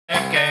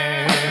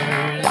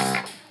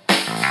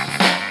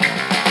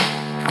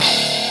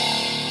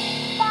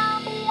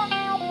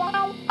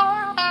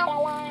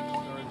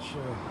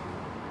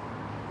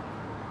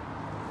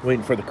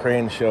Waiting for the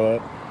crane to show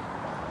up.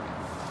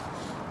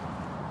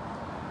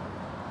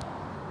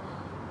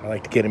 I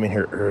like to get them in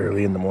here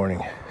early in the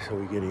morning so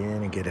we get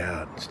in and get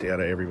out and stay out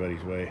of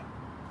everybody's way.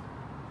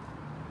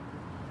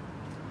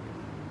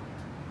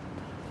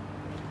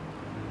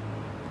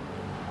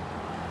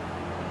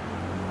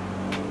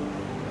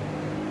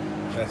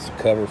 That's the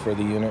cover for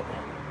the unit.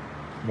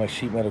 My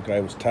sheet metal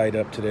guy was tied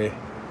up today,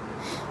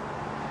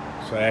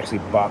 so I actually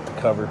bought the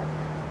cover.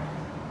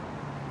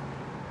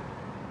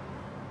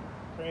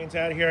 Crane's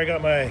out of here. I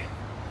got my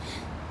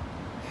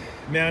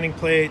mounting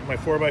plate, my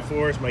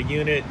 4x4s, my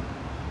unit,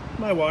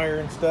 my wire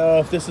and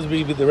stuff. This is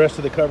maybe the rest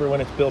of the cover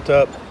when it's built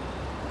up.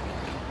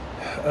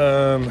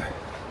 I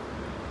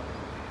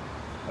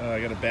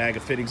got a bag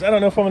of fittings. I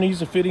don't know if I'm going to use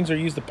the fittings or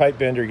use the pipe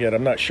bender yet.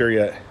 I'm not sure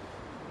yet.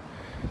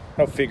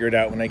 I'll figure it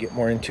out when I get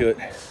more into it.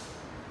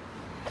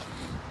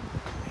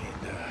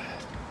 And,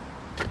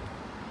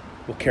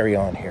 we'll carry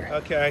on here.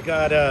 Okay, I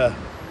got a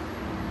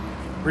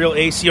real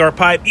ACR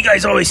pipe. You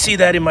guys always see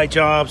that in my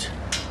jobs.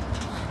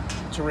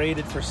 It's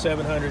rated for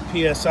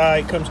 700 PSI.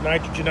 It comes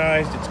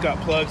nitrogenized. It's got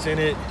plugs in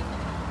it.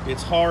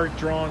 It's hard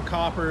drawn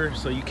copper,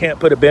 so you can't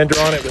put a bender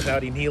on it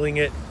without annealing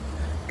it.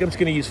 I'm just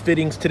going to use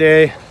fittings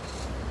today.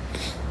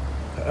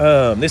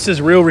 This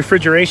is real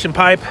refrigeration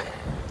pipe.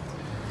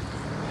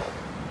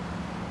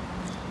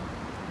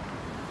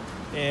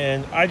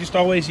 And I just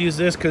always use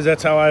this because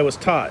that's how I was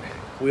taught.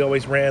 We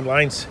always ran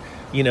lines,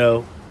 you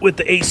know, with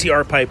the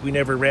ACR pipe. We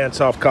never ran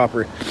soft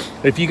copper.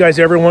 If you guys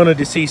ever wanted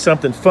to see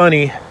something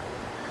funny,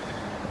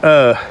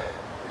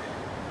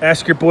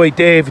 ask your boy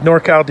Dave,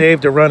 NorCal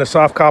Dave, to run a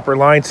soft copper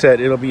line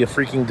set. It'll be a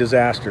freaking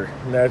disaster.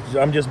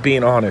 I'm just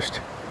being honest.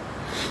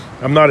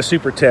 I'm not a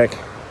super tech.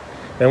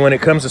 And when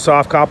it comes to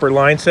soft copper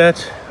line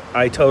sets,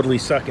 I totally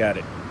suck at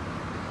it.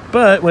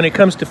 But when it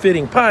comes to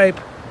fitting pipe,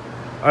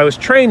 I was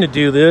trained to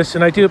do this,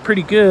 and I do it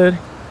pretty good.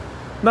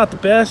 Not the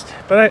best,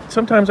 but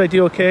sometimes I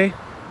do okay.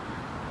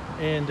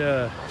 And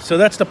so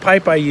that's the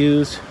pipe I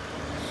use.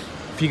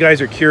 If you guys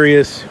are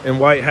curious, and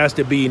why it has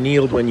to be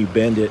annealed when you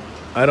bend it.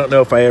 I don't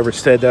know if I ever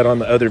said that on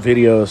the other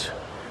videos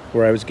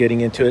where I was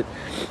getting into it.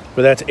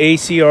 But that's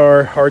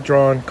ACR,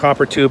 hard-drawn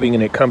copper tubing,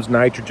 and it comes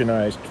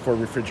nitrogenized for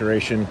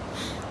refrigeration.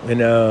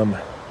 And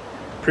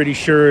pretty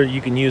sure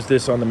you can use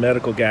this on the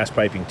medical gas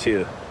piping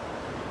too.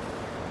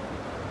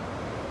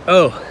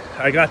 Oh,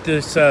 I got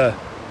this, I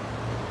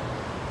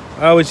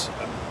always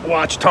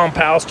watch Tom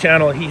Powell's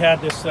channel. He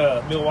had this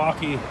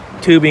Milwaukee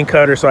tubing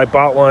cutter, so I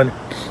bought one.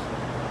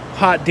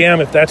 Hot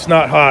damn if that's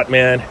not hot,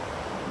 man.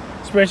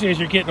 Especially as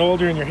you're getting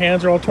older and your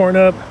hands are all torn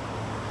up.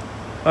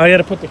 I got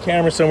to put the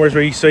camera somewhere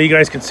so you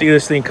guys can see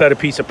this thing cut a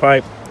piece of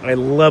pipe. I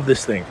love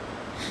this thing.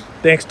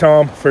 Thanks,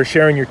 Tom, for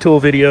sharing your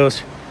tool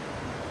videos.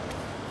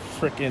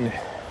 Freaking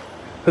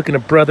hooking a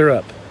brother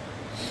up.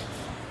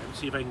 Let's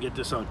see if I can get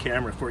this on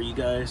camera for you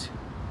guys.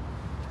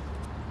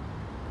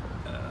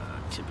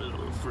 Tip it a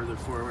little further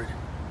forward.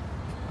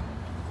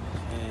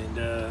 And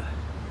oh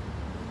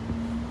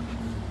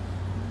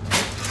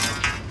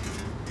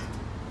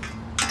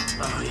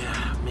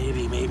yeah,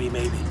 maybe.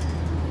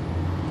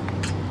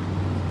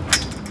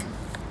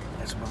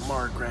 That's my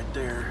mark right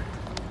there.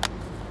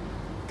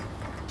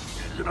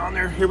 Is it on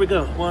there? Here we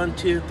go. 1,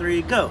 2,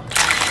 3, go.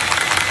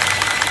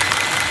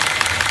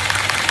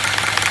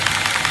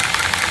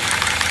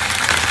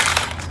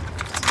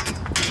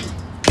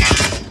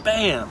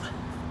 Bam.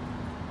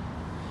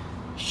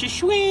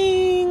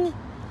 Shishwing!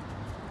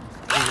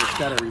 It's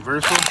got a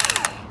reversal.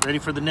 Ready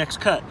for the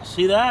next cut.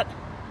 See that?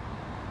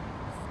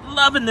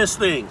 Loving this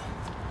thing.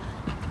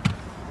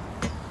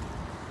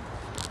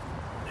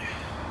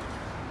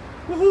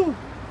 Woohoo!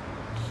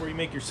 Before you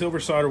make your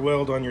silver solder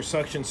weld on your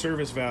suction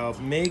service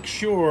valve, make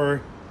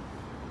sure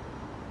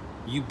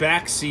you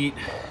back seat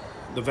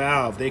the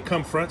valve. They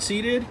come front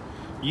seated.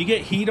 You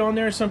get heat on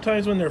there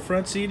sometimes when they're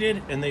front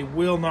seated, and they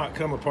will not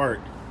come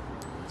apart.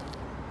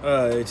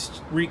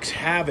 It wreaks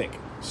havoc.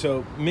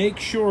 So make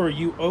sure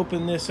you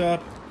open this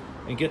up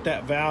and get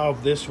that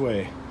valve this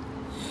way.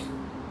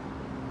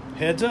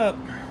 Heads up.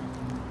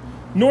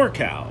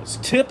 NorCal's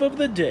tip of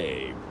the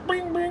day.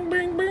 Bing, bing,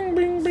 bing, bing,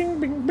 bing, bing,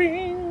 bing,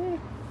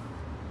 bing.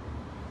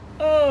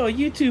 Oh,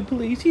 YouTube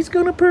police, he's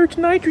gonna purge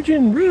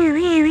nitrogen.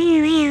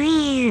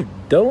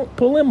 Don't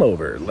pull him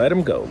over. Let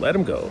him go. Let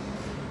him go.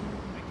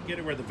 I can get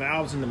it where the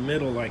valve's in the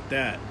middle like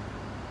that.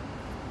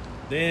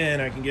 Then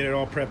I can get it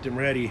all prepped and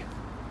ready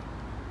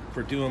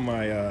for doing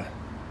my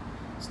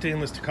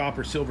stainless to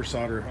copper silver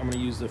solder. I'm going to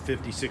use the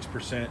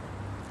 56%.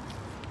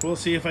 We'll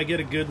see if I get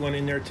a good one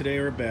in there today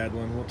or a bad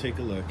one. We'll take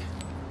a look.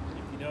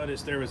 If you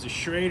notice, there was a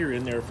Schrader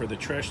in there for the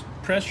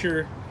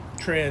pressure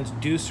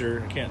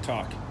transducer. I can't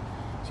talk.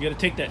 So you got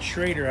to take that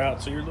Schrader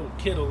out so your little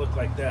kid will look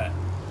like that.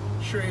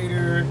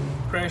 Schrader,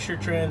 pressure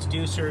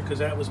transducer, because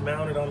that was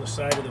mounted on the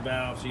side of the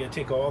valve. So you got to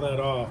take all that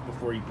off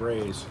before you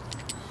braze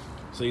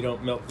so you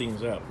don't melt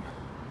things up.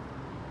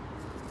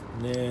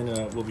 And then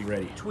we'll be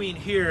ready. Between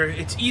here,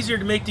 it's easier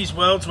to make these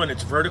welds when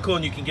it's vertical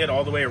and you can get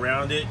all the way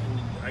around it. And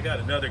I got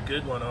another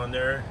good one on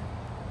there.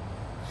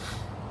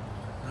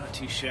 Not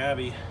too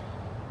shabby.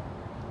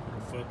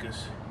 It'll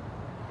focus.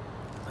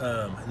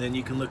 And then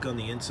you can look on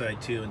the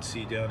inside too and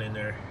see down in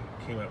there,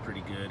 came out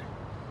pretty good.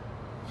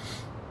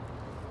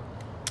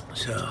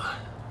 So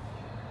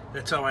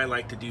that's how I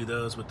like to do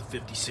those with the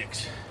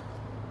 56.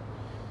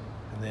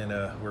 And then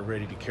we're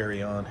ready to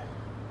carry on.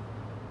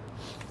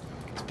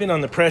 It's been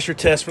on the pressure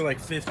test for like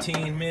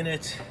 15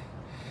 minutes.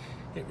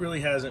 It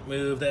really hasn't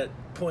moved. That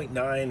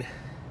 0.9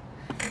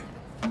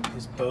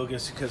 is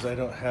bogus because I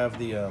don't have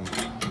the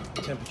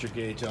temperature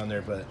gauge on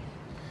there, but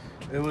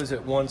it was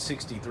at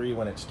 163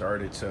 when it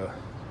started, so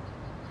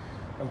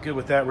I'm good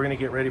with that. We're gonna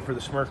get ready for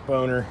the smirk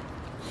boner.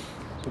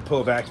 We'll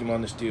pull a vacuum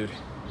on this dude.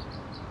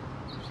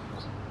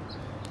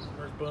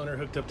 Smirk boner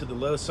hooked up to the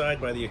low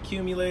side by the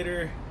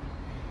accumulator.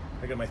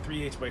 I got my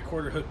 3/8 by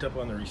quarter hooked up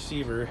on the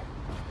receiver.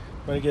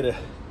 I'm gonna get a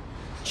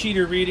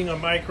cheater reading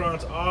on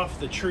microns off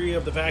the tree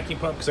of the vacuum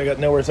pump because I got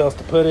nowhere else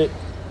to put it.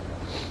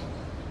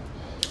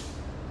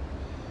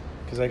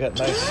 Because I got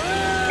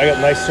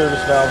nice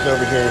service valves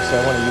over here, so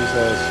I want to use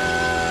those.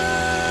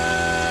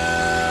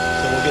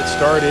 So we'll get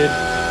started.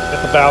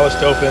 Got the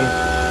ballast open.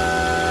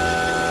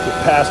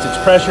 Get past its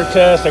pressure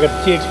test. I got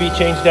the TXV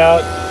changed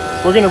out.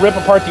 We're gonna rip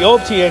apart the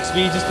old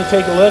TXV just to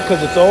take a look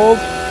because it's old.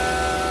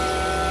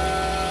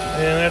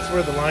 And that's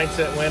where the line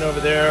set went over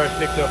there. I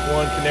picked up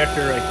one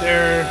connector right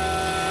there.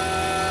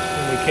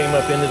 We came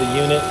up into the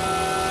unit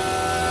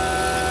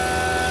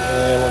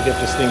and we'll get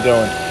this thing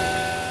going.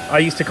 I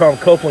used to call them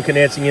Copeland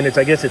condensing units.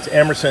 I guess it's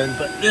Emerson,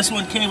 but this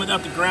one came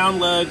without the ground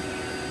lug.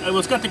 Well,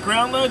 it's got the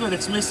ground lug, but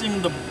it's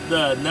missing the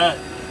nut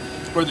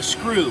or the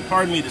screw.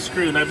 Pardon me, the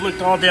screw. And I've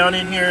looked all down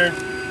in here,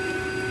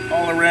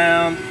 all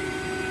around,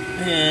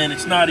 and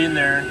it's not in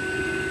there.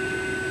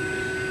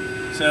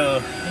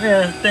 So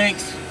yeah,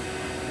 thanks,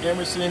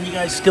 Emerson. You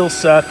guys still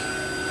suck.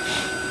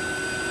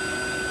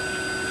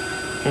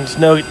 There's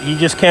no, you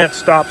just can't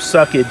stop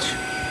suckage.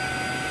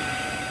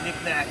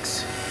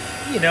 Knickknacks.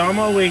 You know, I'm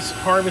always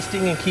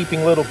harvesting and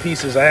keeping little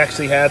pieces. I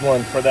actually had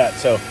one for that,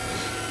 so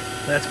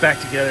that's back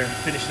together.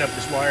 Finishing up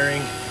this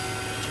wiring.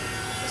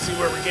 Let's see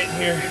where we're getting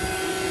here.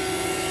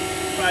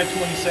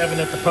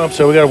 527 at the pump,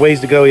 so we got a ways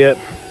to go yet.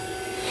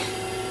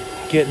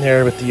 Getting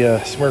there with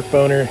the smirk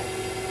boner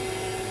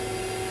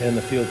and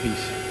the field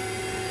piece.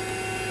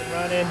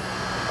 Running.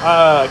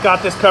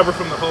 Got this cover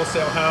from the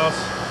wholesale house.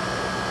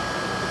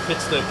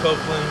 Fits the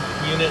Copeland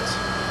units.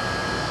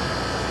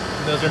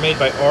 And those are made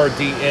by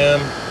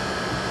RDM.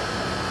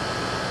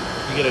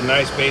 You get a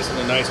nice base and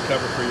a nice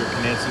cover for your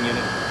condensing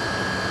unit.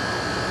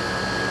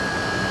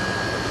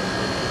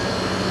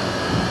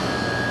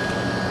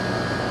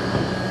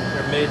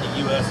 They're made in the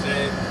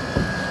USA.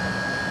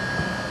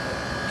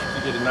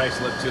 You get a nice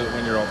look to it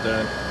when you're all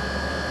done.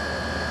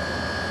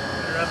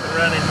 They're up and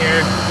running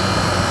here.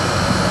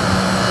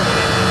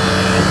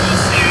 And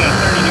you'll see a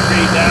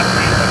 30-degree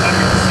evaporator,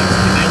 106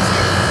 condenser.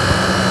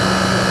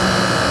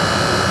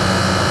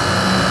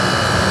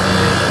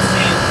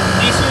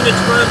 Units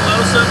run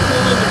low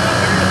subcooling, they're not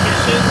very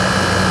efficient.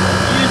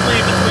 Usually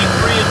between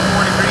 3 and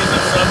 4 degrees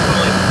of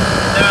subcooling.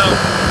 Now,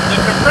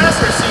 the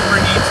compressor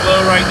superheats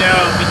low right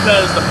now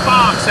because the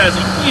box has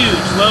a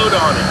huge load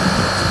on it.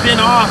 It's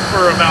been off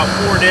for about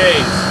 4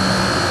 days.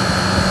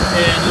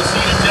 And you'll see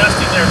it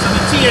adjusting there. So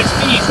the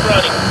TXV is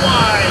running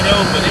wide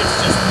open. It's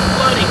just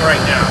flooding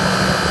right now.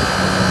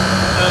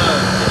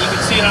 And you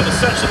can see how the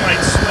suction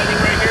line's sweating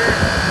right here.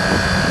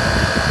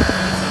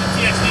 So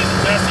the TXV is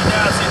adjusting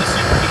now. See the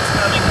superheat's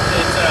coming.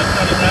 It's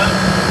coming up.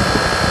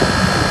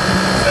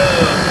 So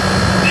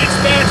the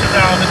expansion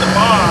valve in the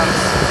box,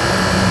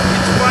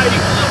 it's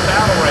fighting a little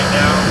battle right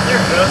now. There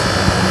it goes.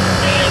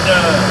 And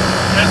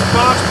as the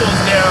box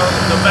pulls down,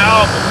 the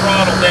valve will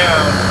throttle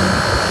down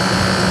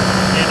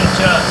and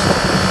adjust.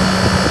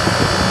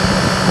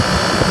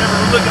 Remember,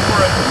 we're looking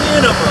for a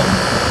minimum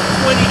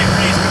 20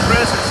 degrees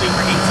compressor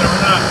superheat so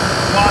we're not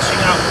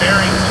washing out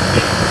bearings and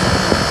things.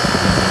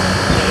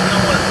 You know, we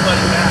don't want it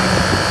flooding back.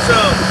 So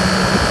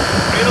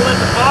we're going to let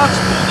the box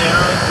cool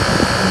down,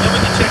 then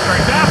we can check our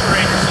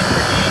evaporator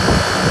superheat,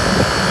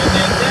 and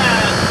then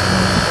that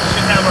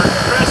should have our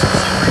compressor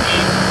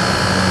superheat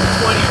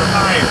 20 or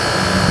higher.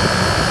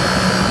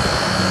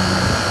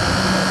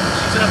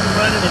 She's up and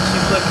running and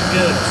she's looking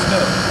good. Let's go.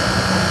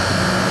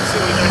 Let's see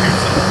what we got here.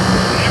 So,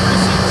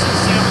 Emerson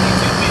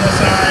 72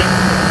 PSI,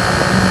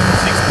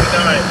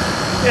 69.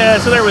 Yeah,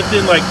 so they're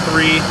within like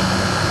 3. It's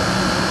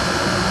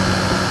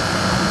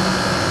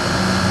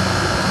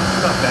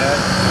not bad.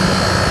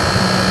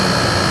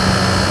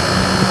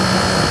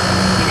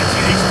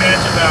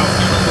 Expansion valve,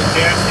 see a little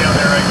gas down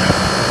there right now.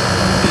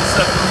 This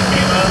stuff really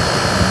came up.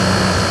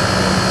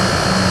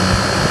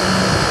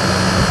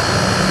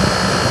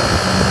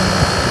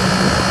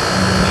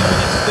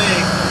 This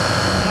thing,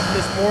 off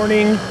this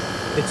morning,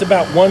 it's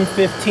about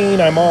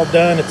 1:15. I'm all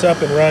done. It's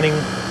up and running.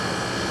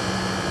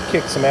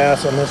 Kicked some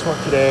ass on this one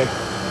today.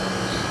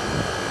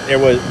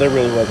 There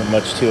really wasn't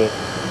much to it.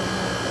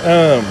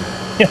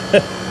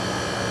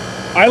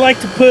 I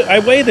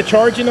weigh the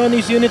charging on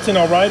these units and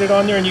I'll write it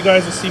on there and you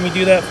guys will see me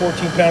do that,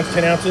 14 pounds,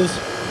 10 ounces.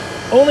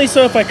 Only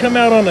so if I come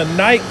out on a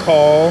night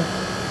call,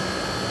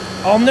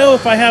 I'll know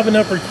if I have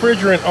enough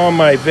refrigerant on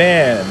my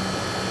van.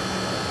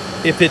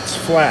 if it's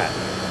flat.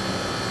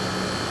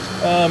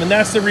 And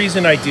that's the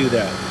reason I do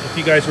that, if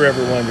you guys were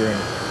ever wondering.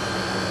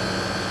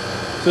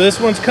 So this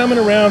one's coming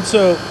around,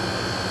 so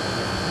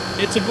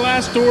it's a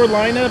glass door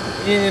lineup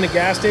in a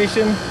gas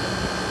station.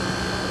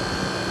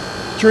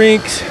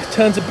 Drinks,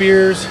 tons of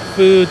beers,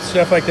 food,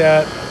 stuff like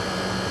that.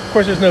 Of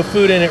course, there's no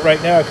food in it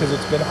right now because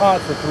it's been hot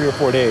for 3 or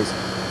 4 days.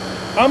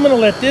 I'm gonna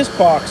let this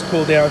box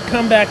cool down,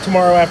 come back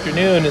tomorrow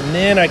afternoon, and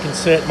then I can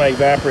set my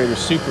evaporator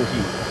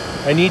superheat.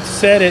 I need to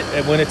set it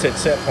when it's at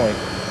set point.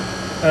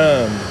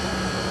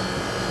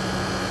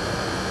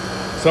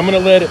 So I'm gonna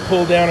let it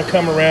pull down and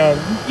come around.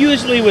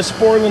 Usually with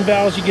Sporlan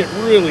valves, you get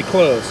really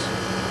close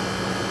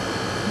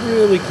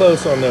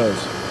on those.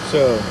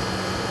 So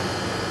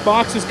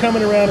box is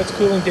coming around, it's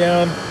cooling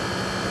down,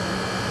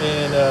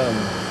 and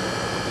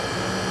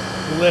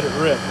we'll let it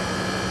rip.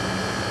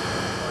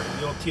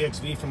 The old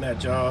TXV from that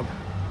job.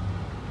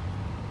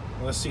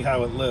 Let's see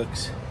how it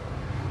looks.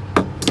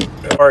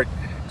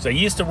 So I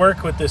used to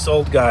work with this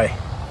old guy,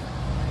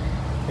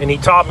 and he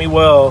taught me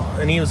well,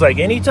 and he was like,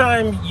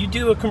 anytime you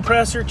do a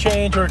compressor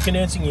change or a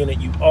condensing unit,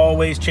 you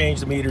always change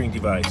the metering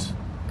device.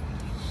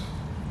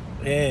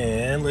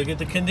 And look at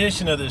the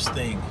condition of this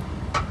thing.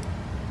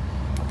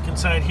 Look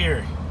inside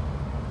here.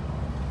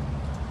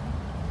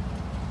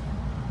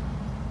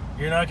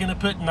 You're not going to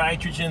put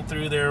nitrogen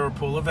through there or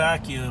pull a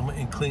vacuum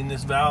and clean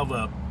this valve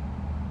up.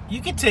 You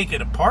can take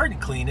it apart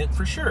and clean it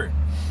for sure.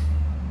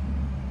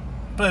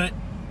 But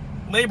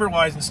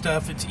labor-wise and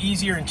stuff, it's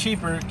easier and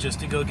cheaper just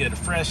to go get a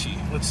freshie.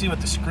 Let's see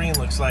what the screen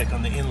looks like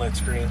on the inlet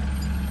screen.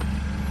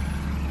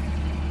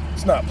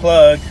 It's not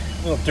plugged,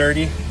 a little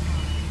dirty.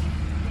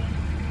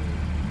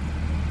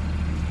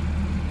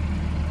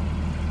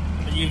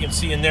 But you can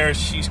see in there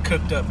she's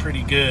cooked up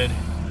pretty good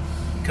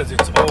because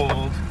it's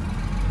old.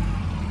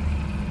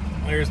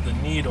 There's the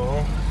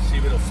needle. See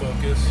if it'll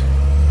focus.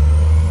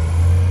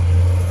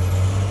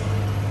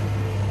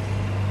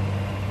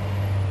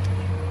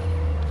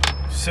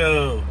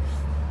 So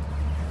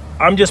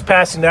I'm just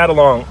passing that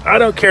along. I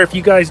don't care if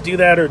you guys do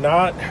that or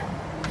not.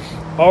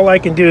 All I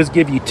can do is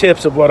give you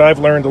tips of what I've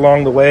learned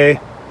along the way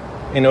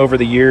and over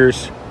the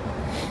years.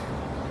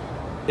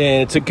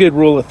 And it's a good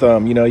rule of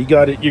thumb. You know,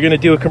 you're going to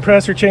do a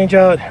compressor change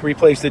out,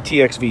 replace the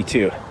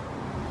TXV2.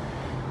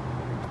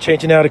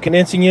 Changing out a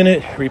condensing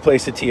unit,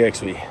 replace the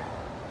TXV.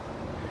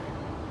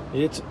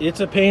 It's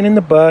a pain in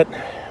the butt.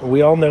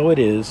 We all know it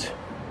is.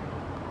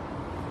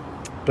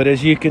 But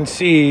as you can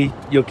see,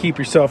 you'll keep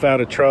yourself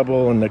out of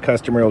trouble and the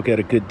customer will get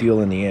a good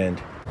deal in the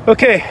end.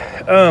 Okay,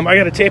 I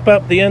got to tape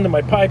up the end of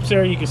my pipes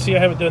there. You can see I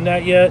haven't done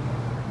that yet.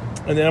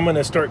 And then I'm going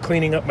to start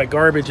cleaning up my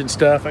garbage and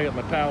stuff. I got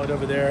my pallet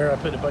over there. I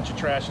put a bunch of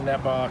trash in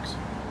that box.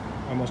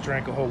 Almost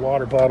drank a whole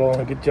water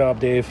bottle. Good job,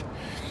 Dave.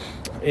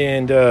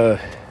 And then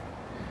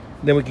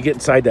we can get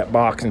inside that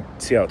box and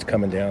see how it's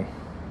coming down.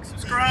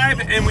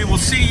 Subscribe, and we will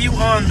see you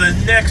on the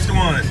next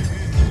one.